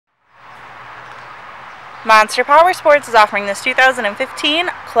Monster Powersports is offering this 2015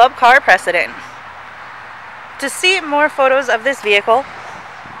 Club Car Precedent. To see more photos of this vehicle,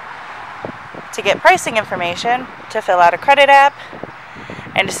 to get pricing information, to fill out a credit app,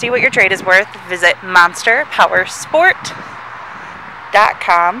 and to see what your trade is worth, visit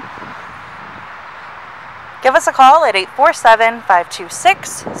monsterpowersport.com. Give us a call at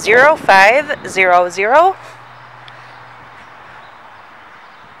 847-526-0500.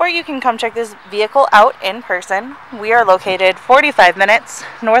 Or you can come check this vehicle out in person. We are located 45 minutes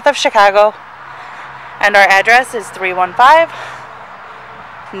north of Chicago, and our address is 315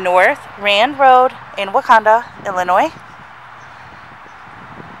 North Rand Road in Wauconda, Illinois.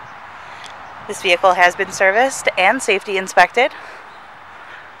 This vehicle has been serviced and safety inspected.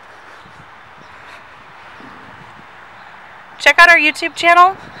 Check out our YouTube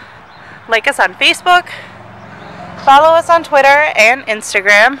channel, like us on Facebook, follow us on Twitter and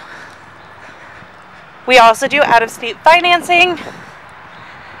Instagram. We also do out-of-state financing,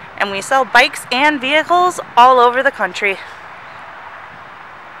 and we sell bikes and vehicles all over the country.